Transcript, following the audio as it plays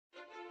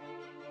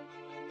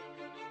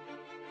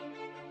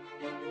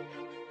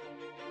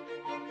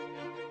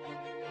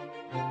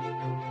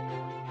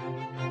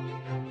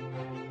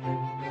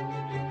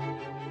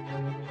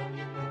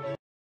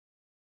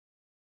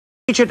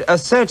Featured a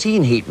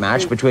 13-heat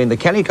match between the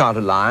Kenny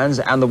Carter Lions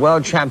and the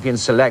world champion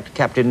select,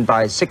 captained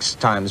by 6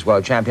 times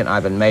world champion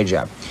Ivan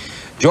Major.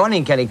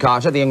 Joining Kenny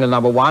Carter, the England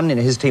 #1 in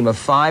his team of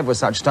 5 were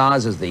such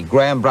stars as the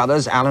Graham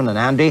brothers, Alan and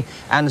Andy,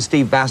 and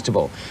Steve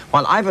Bastable,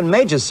 while Ivan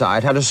Major's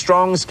side had a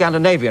strong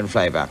Scandinavian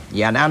flavour,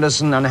 Jan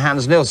Andersson and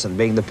Hans Nilsson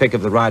being the pick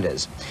of the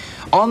riders.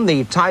 On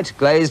the tight,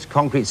 glazed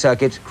concrete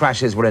circuit,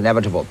 crashes were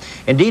inevitable.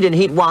 Indeed, in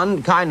Heat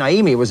 1, Kai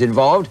Naimi was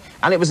involved,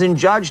 and it was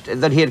adjudged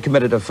that he had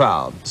committed a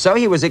foul. So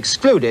he was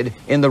excluded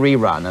in the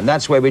rerun, and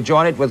that's where we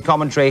join it with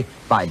commentary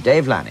by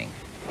Dave Lanning.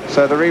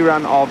 So the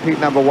rerun of Heat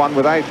 #1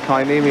 without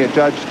Kai Naimi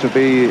adjudged to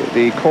be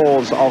the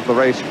cause of the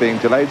race being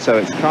delayed. So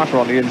it's Carter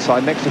on the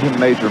inside, next to him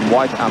Major in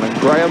white, Alan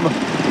Graham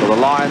for the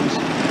Lions,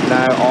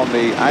 now on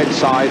the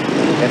outside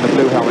in the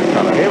blue helmet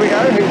colour. Here we go,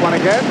 Heat 1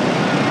 again,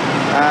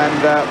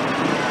 and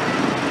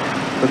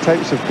the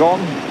tapes have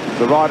gone,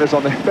 the riders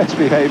on their best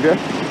behaviour.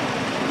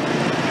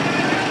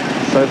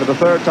 So for the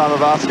third time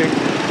of asking,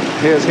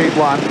 here's Heat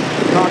 1.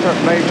 Carter,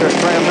 Major,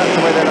 Graham, that's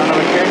the way they're done it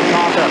again.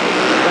 Carter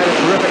made a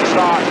terrific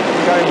start,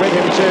 going with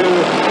him to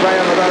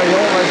Graham, although he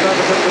almost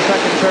overtook the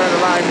second turn,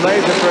 allowing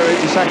Major through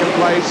into second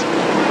place.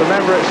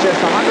 Remember, it's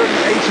just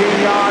 118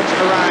 yards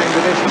around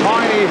in this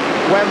tiny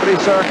Wembley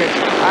circuit.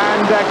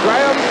 And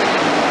Graham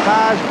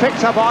has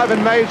picked up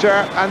Ivan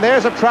Major, and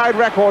there's a proud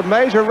record.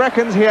 Major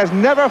reckons he has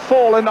never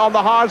fallen on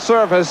the hard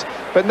surface,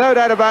 but no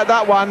doubt about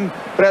that one.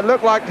 But it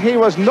looked like he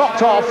was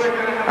knocked off,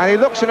 and he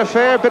looks in a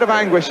fair bit of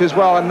anguish as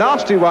well. A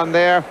nasty one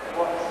there.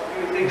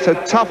 It's a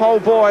tough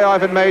old boy,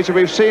 Ivan Major.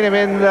 We've seen him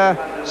in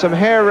some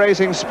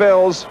hair-raising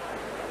spills.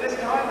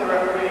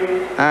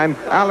 And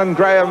Alan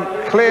Graham,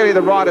 clearly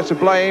the rider to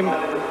blame.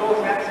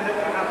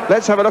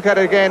 Let's have a look at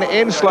it again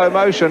in slow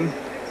motion.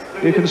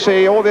 You can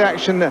see all the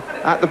action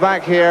at the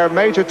back here.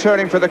 Major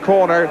turning for the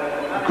corner.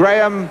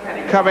 Graham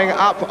coming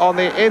up on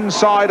the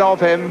inside of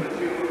him.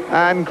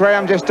 And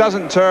Graham just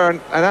doesn't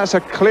turn. And that's a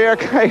clear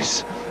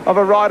case of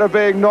a rider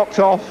being knocked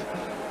off.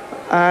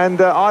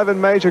 And Ivan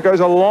Major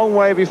goes a long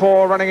way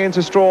before running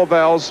into straw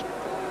bales.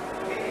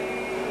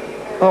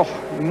 Oh,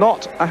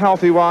 not a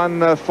healthy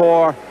one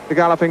for the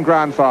galloping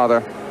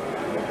grandfather.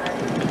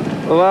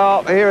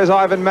 Well, here is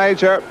Ivan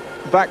Major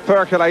back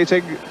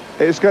percolating.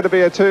 It's going to be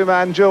a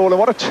two-man duel, and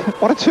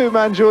what a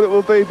two-man duel it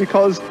will be,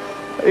 because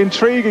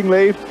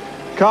intriguingly,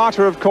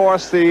 Carter, of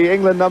course, the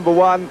England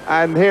 #1,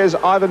 and here's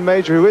Ivan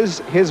Major, who is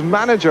his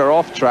manager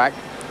off track.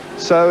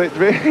 So it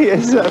really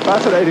is a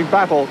fascinating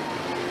battle.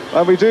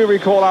 And we do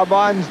recall, our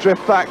minds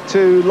drift back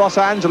to Los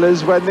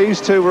Angeles when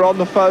these two were on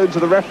the phone to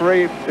the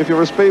referee. If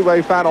you're a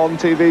Speedway fan on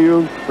TV,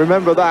 you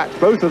remember that.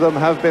 Both of them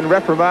have been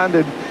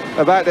reprimanded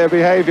about their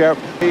behaviour.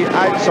 The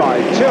outside,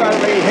 2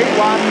 only, Heat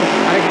 1,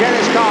 and again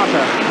it's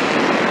Carter.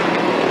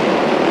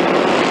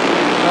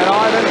 And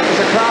Ivan is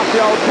a crafty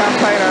old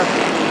campaigner,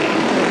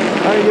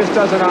 and he just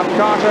does enough.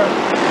 Carter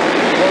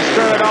will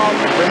screw it on.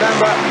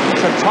 Remember,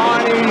 it's a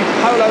tiny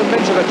polo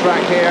mint of a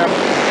track here.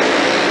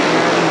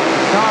 And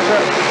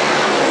Carter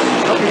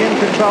looking in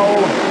control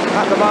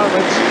at the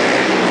moment.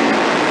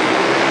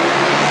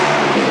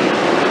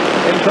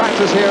 In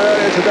practice here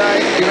earlier today,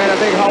 he made a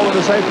big hole in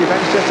the safety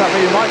bench just up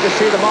there. You might just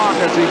see the mark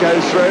as he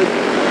goes through.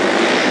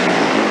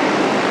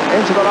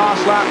 Into the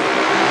last lap.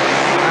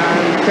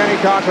 And Kenny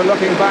Carter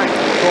looking back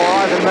for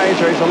Ivan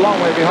Major. He's a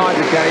long way behind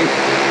you, Kenny.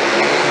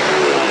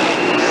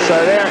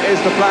 So there is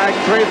the flag.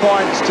 3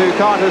 points to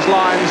Carter's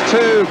Lions,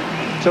 2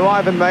 to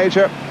Ivan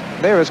Major.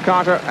 There is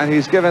Carter, and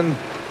he's given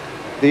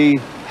the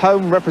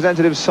home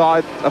representative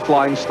side a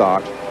flying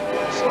start.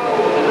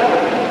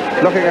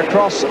 Looking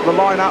across the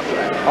lineup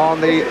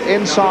on the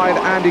inside,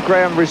 Andy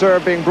Graham,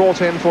 reserve, being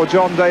brought in for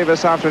John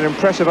Davis after an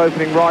impressive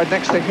opening ride.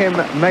 Next to him,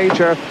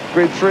 Major,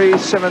 grid 3,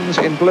 Simmons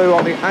in blue.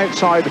 On the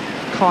outside,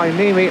 Kai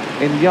Naimi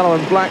in yellow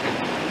and black.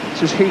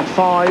 This is Heat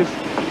 5.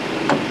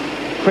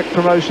 Quick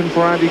promotion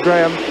for Andy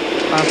Graham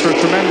after a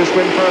tremendous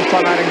win first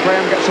time out, and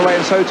Graham gets away,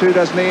 and so too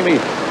does Naimi.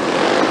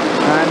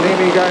 And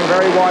Naimi going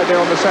very wide there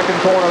on the second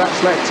corner.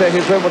 That's let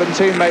his Wimbledon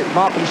teammate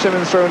Malcolm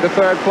Simmons through into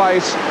third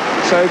place.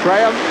 So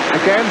Graham,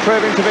 again,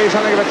 proving to be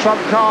something of a trump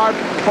card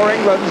for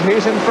England.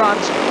 He's in front.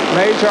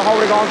 Major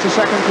holding on to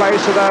second place,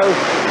 although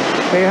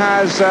he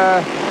has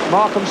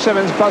Malcolm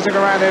Simmons buzzing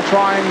around there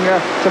trying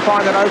to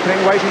find an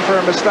opening, waiting for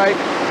a mistake.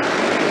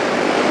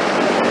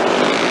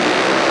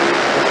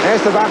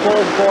 There's the battle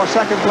for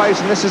second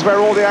place, and this is where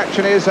all the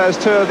action is, as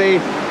two of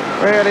the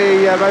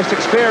really most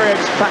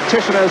experienced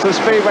practitioners of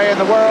Speedway in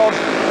the world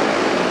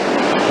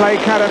play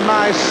cat and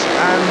mouse.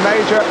 And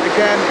Major,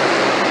 again,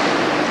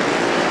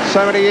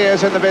 so many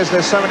years in the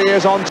business, so many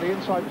years on. The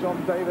inside,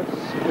 John Davis,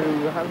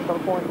 who hasn't got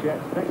a point yet.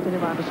 Next to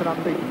him, Anderson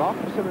unbeaten.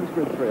 Malcolm Simmons,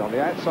 grid 3. On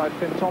the outside,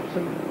 Finn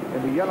Thompson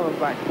in the yellow and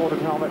black quartered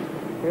helmet.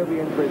 He'll be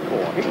in grid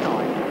 4. Heat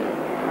 9.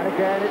 And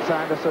again, it's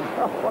Anderson.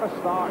 Oh, what a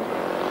start.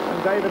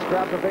 And Davis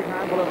grabs a big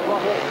handful of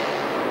throttle.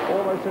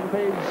 Almost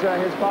impedes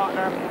his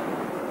partner.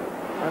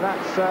 And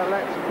that's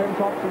let Finn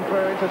Thompson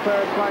through into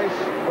third place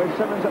with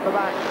Simmons at the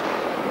back.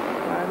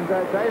 And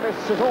Davis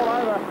is all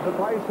over the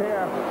place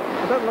here.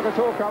 It doesn't look at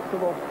all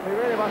comfortable. He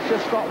really must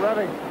just stop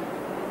revving.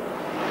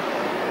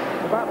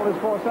 The battle is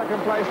for second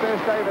place. There's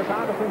Davis.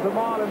 Anderson's a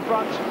mile in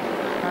front,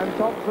 and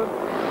Thompson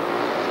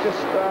just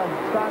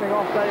standing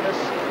off Davis.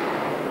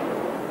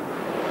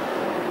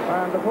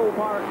 And the Pool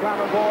Pirate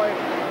Glamour Boy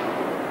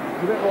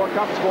is a bit more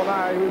comfortable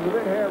now. He was a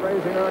bit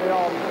hair-raising early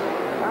on.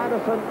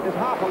 Anderson is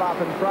half a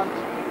lap in front.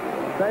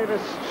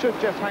 Davis should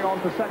just hang on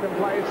for second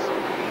place.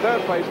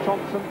 Third place,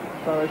 Thompson.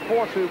 So a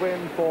 4-2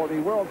 win for the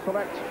World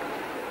Select,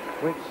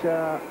 which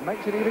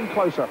makes it even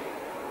closer.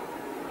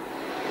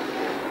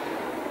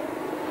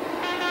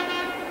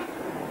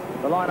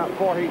 The lineup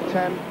for Heat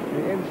 10,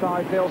 the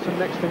inside Nielsen,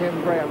 next to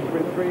him Graham,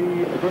 with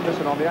 3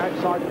 Gunderson on the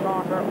outside,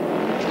 Carter.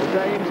 The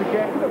Danes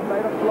again have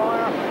made a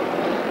flyer,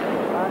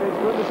 and it's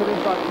Gunderson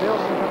in front,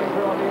 Nielsen coming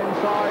through on the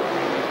inside,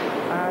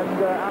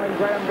 and Alan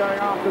Graham going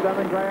after them,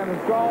 and Graham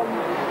has gone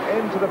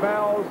into the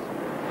bells.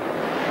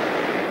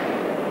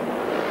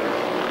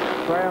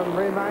 Graham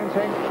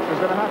remounting, is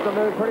going to have to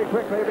move pretty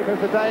quickly because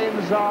the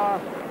Danes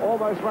are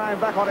almost round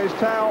back on his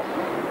tail.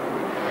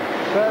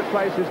 Third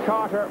place is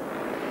Carter.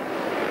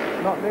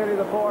 Not nearly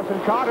the fourth, and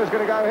Carter's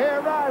going to go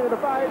here, round and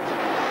about,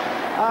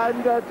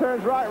 and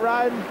turns right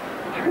round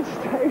and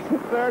stays in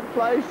third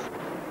place.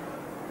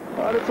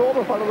 And it's all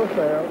the fun of the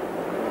fair.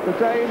 The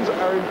Danes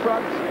are in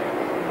front,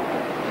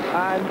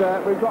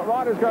 and we've got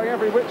riders going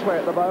every which way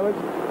at the moment.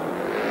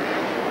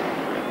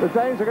 The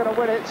Danes are going to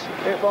win it.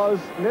 It was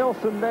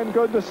Nielsen, then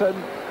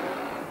Gunderson.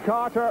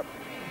 Carter,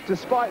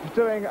 despite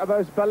doing a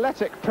most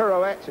balletic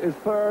pirouette, is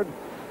third,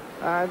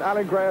 and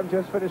Alan Graham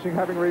just finishing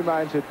having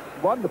remounted.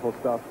 Wonderful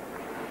stuff.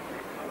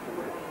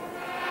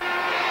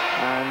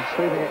 And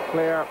sweeping it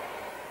clear,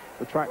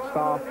 the track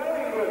staff,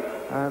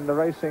 and the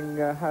racing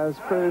has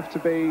proved to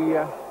be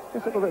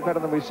just a little bit better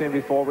than we've seen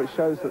before, which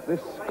shows that this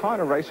kind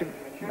of racing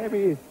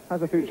maybe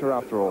has a future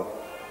after all.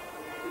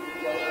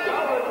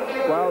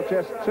 Well,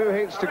 just 2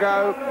 heats to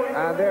go,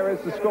 and there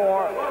is the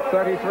score,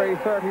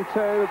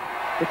 33-32.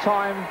 The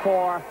time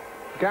for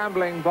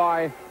gambling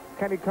by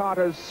Kenny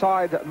Carter's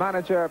side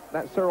manager,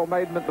 that's Cyril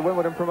Maidment, the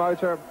Wimbledon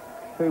promoter,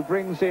 who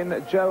brings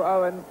in Joe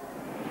Owen.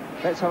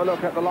 Let's have a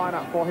look at the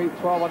lineup for Heat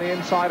 12. On the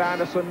inside,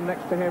 Anderson,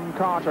 next to him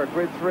Carter.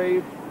 Grid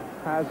 3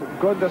 has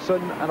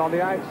Gunderson, and on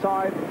the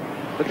outside,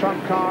 the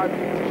trump card,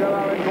 Joe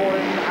Owen brought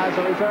in as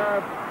a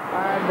reserve,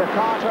 and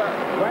Carter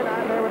went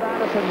out there with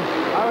Anderson.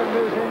 Owen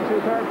moves into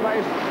third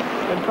place.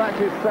 In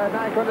fact, it's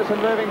now Gunderson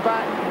moving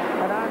back,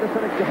 and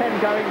Anderson again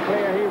going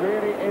clear. He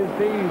really is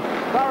the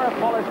thorough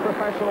polished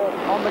professional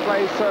on the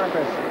glazed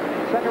surface.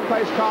 Second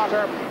place,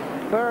 Carter.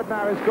 Third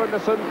now is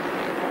Gunderson.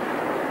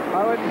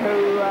 Owen,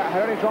 who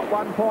had only dropped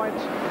 1 point,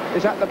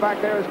 is at the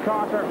back. There is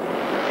Carter.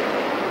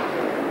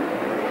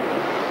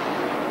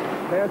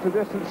 There's the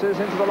distances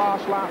into the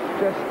last lap,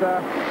 just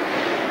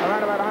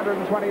around about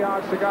 120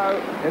 yards to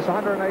go. It's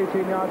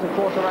 118 yards, of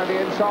course, around the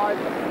inside.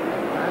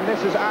 And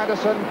this is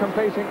Anderson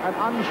completing an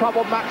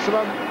untroubled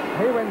maximum.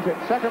 He wins it.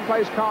 Second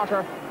place,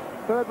 Carter.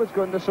 Third was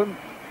Gunderson.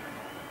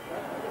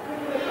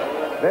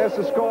 There's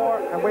the score,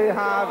 and we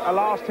have a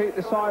last heat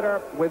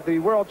decider with the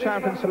World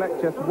Champion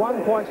Select just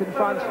 1 point in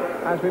front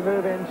as we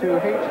move into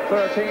Heat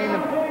 13.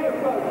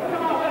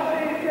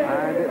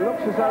 And it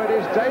looks as though it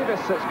is Davis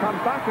that's come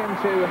back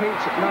into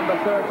Heat number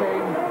 13.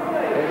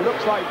 It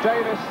looks like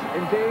Davis,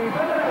 indeed,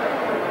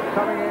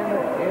 coming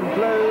in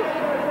blue.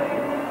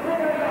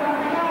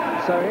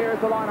 So here's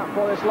the lineup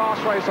for this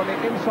last race on the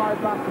inside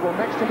basketball.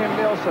 Next to him,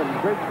 Nielsen.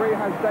 Grid 3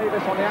 has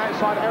Davis on the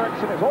outside.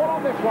 Ericsson is all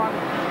on this one.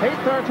 Heat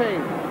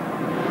 13.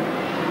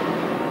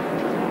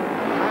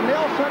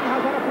 Nielsen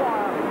has had a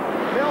flyer.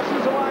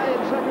 Nielsen's away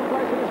in second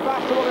place in his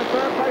basketball. In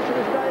third place it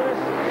is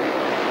Davis.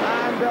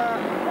 And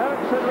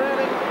Ericsson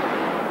really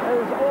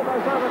is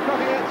almost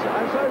overcutting it.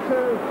 And so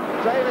too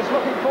Davis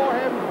looking for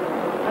him.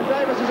 And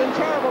Davis is in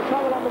terrible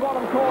trouble on the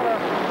bottom corner.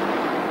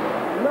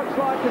 Looks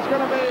like it's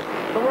going to be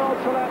the World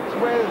Select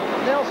with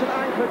Nielsen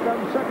Anglican,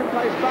 second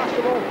place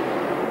basketball.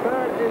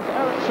 Third is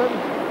Ericsson.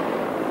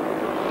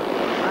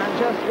 And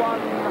just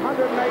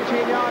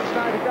 118 yards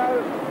now to go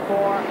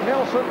for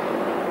Nielsen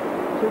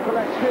to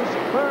collect his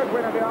third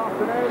win of the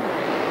afternoon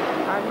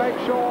and make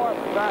sure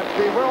that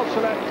the World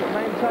Select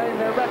maintain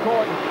their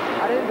record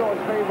at indoor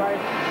speedway.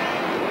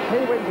 He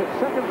wins it,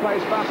 second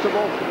place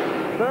basketball.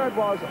 Third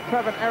was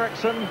Trevor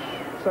Ericsson,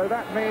 so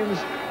that means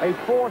a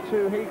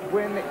 4-2 heat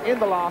win in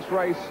the last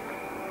race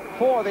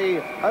for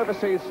the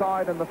overseas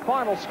side, and the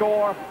final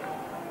score,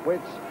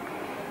 which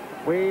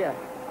we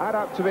add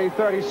up to be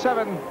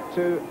 37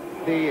 to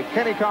the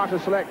Kenny Carter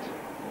Select.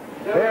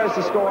 There's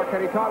the score.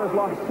 Kenny Carter's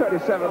lost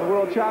 37, the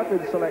World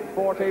Champions Select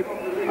 40,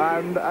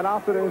 and an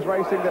afternoon's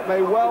racing that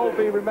may well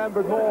be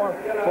remembered more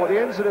for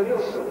the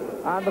incidents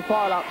and the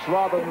pile-ups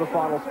rather than the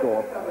final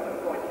score.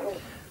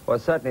 Well,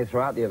 certainly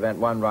throughout the event,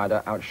 one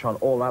rider outshone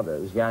all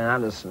others, Jan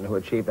Anderson, who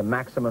achieved a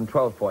maximum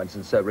 12 points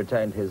and so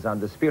retained his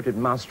undisputed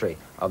mastery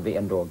of the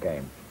indoor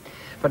game.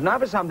 But now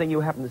for something you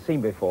haven't seen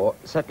before,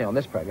 certainly on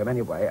this program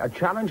anyway, a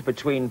challenge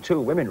between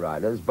 2 women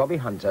riders, Bobby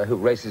Hunter, who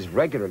races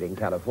regularly in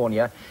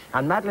California,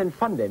 and Madeline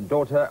Fundin,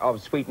 daughter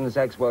of Sweden's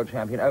ex-world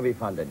champion Ovi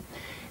Fundin.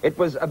 It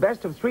was a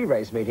best-of-3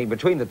 race meeting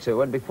between the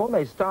two, and before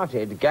they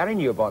started, Gary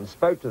Newbon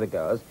spoke to the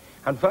girls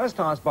and first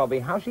asked Bobby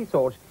how she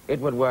thought it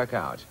would work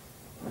out.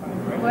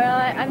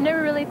 Well, I've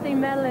never really seen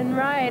Madeline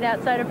ride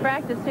outside of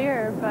practice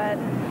here, but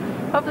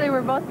hopefully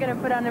we're both going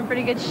to put on a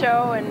pretty good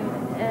show,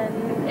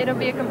 and it'll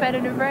be a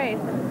competitive race.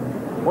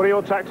 What are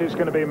your tactics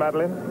going to be,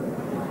 Madeline?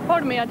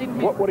 Pardon me, I didn't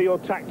mean... What are your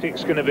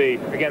tactics going to be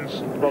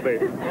against Bobby?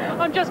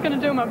 I'm just going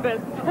to do my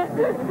best.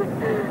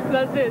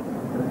 That's it.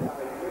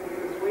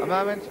 A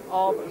moment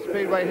of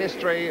speedway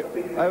history.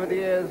 Over the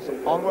years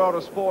on World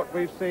of Sport,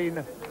 we've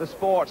seen the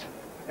sport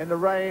in the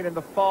rain, in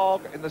the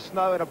fog, in the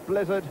snow, in a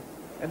blizzard,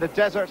 in the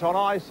desert, on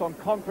ice, on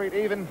concrete,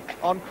 even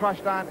on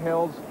crushed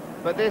anthills.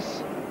 But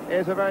this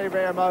is a very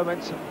rare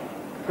moment.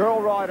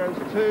 Girl riders,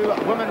 2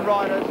 women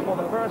riders for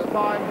the first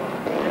time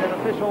in an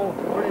official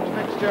British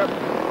mixture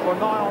for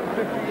nigh on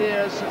 50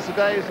 years, since the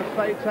days of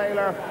Faye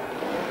Taylor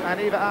and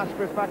Eva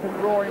Asquith back in the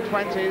roaring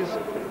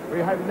 20s. We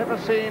have never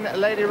seen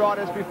lady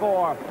riders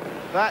before.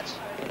 That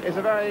is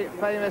a very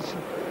famous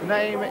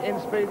name in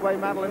Speedway,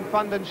 Madeline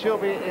Funden. She'll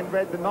be in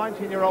red, the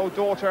 19-year-old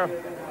daughter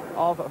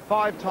of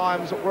 5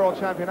 times world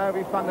champion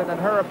Ovi Funden, and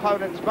her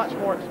opponent, much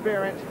more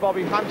experienced,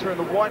 Bobby Hunter, in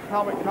the white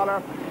helmet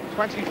colour,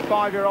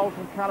 25-year-old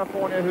from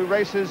California, who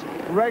races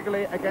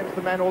regularly against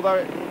the men, although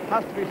it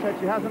has to be said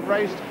she hasn't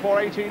raced for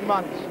 18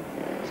 months.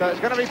 So it's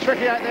going to be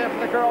tricky out there for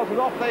the girls as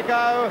off they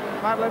go.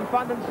 Madeline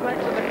Funden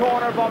snakes in the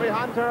corner. Bobby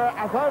Hunter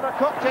has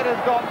overcooked it,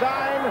 has gone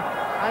down,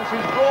 and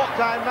she's brought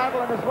down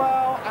Madeline as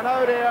well. And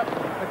oh dear,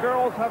 the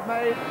girls have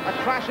made a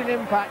crashing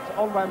impact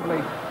on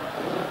Wembley.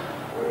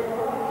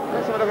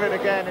 Let's have a look at it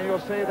again, and you'll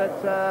see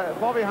that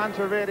Bobby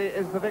Hunter really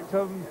is the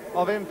victim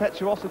of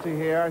impetuosity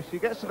here. She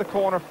gets to the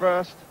corner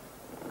first,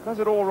 does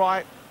it all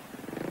right,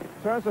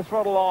 turns the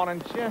throttle on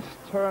and just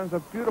turns a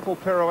beautiful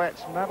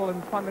pirouette.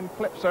 Madeline Funden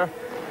clips her.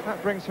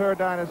 That brings her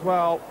down as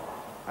well.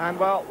 And,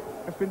 well,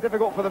 it's been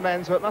difficult for the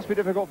men, so it must be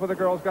difficult for the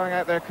girls going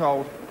out there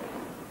cold.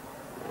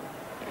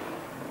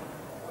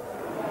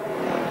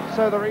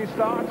 So the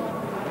restart.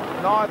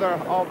 Neither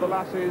of the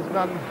lassies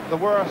none the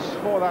worse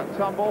for that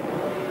tumble.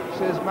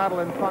 This is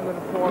Madeline Funden,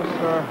 of course,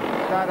 her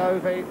dad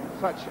Ovi,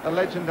 such a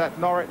legend at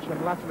Norwich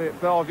and latterly at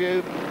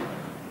Bellevue.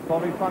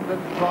 Bobby Funden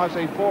drives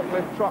a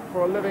forklift truck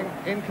for a living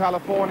in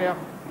California.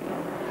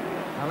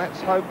 And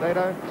let's hope they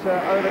don't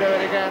overdo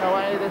it again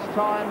away this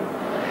time.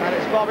 And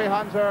it's Bobby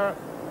Hunter.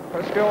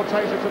 Her skill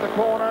takes her to the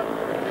corner.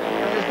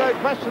 And there's no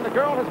question the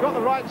girl has got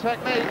the right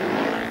technique.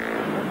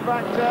 In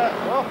fact,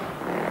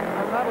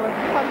 and Madeline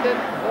Funden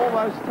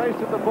almost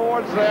tasted the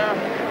boards there.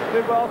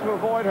 Did well to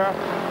avoid her.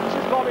 This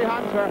is Bobby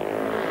Hunter.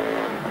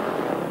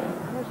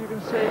 And as you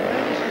can see,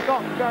 maybe she's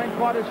not going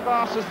quite as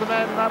fast as the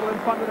men. Madeline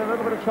Funden in a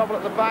little bit of trouble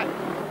at the back.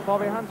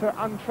 Bobby Hunter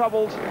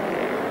untroubled.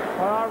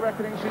 By our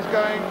reckoning, she's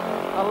going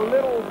a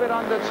little bit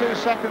under 2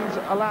 seconds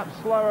a lap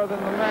slower than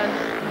the men.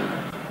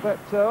 But,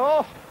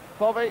 oh,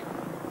 Bobby,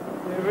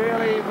 you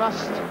really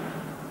must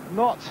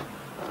not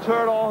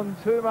turn on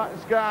too much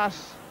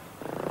gas.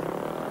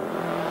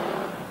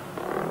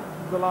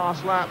 The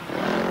last lap.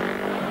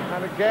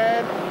 And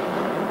again,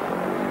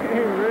 he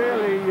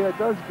really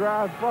does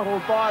grab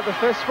throttle by the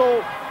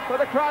fistful, but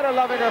the crowd are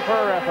loving her for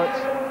her efforts.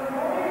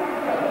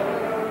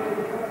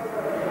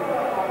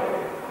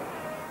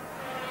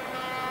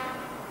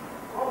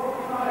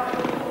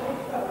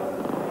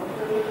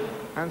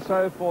 And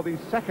so for the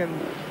second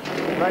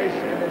race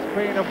in this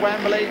Queen of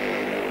Wembley,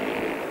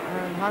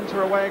 and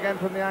Hunter away again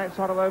from the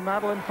outside, although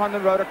Madeline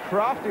Funden rode a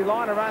crafty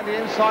line around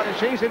the inside, and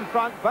she's in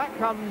front. Back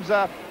comes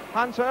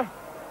Hunter.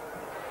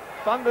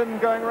 Funden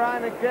going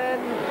round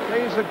again,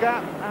 leaves a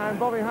gap, and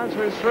Bobby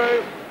Hunter is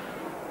through.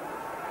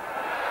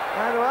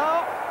 And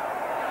well,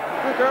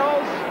 the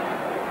girls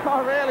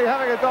are really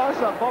having a dice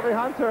up. Bobby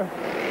Hunter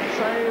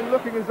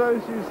looking as though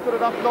she's stood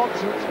enough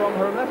nonsense from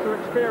her lesser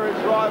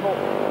experienced rival.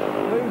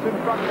 Who's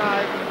in front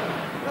now.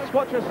 Let's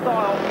watch her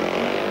style.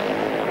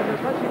 Because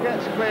when she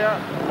gets clear,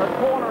 her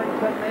cornering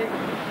technique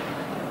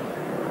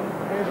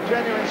is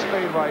genuine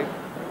speedway.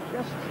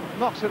 Just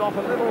knocks it off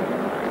a little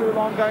too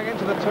long going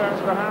into the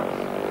turns, perhaps.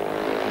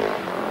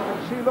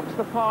 And she looks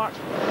the part.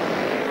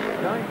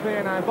 Going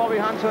clear now. Bobby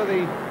Hunter,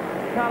 the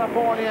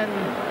Californian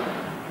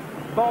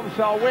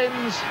bombshell,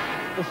 wins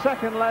the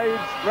second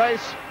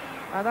race.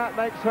 And that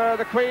makes her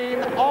the Queen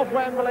of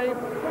Wembley,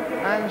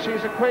 and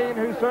she's a queen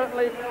who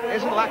certainly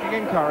isn't lacking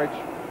in courage.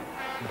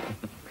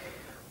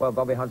 Well,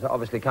 Bobby Hunter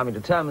obviously coming to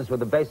terms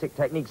with the basic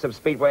techniques of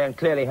speedway, and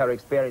clearly her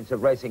experience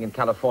of racing in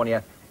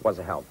California was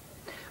a help.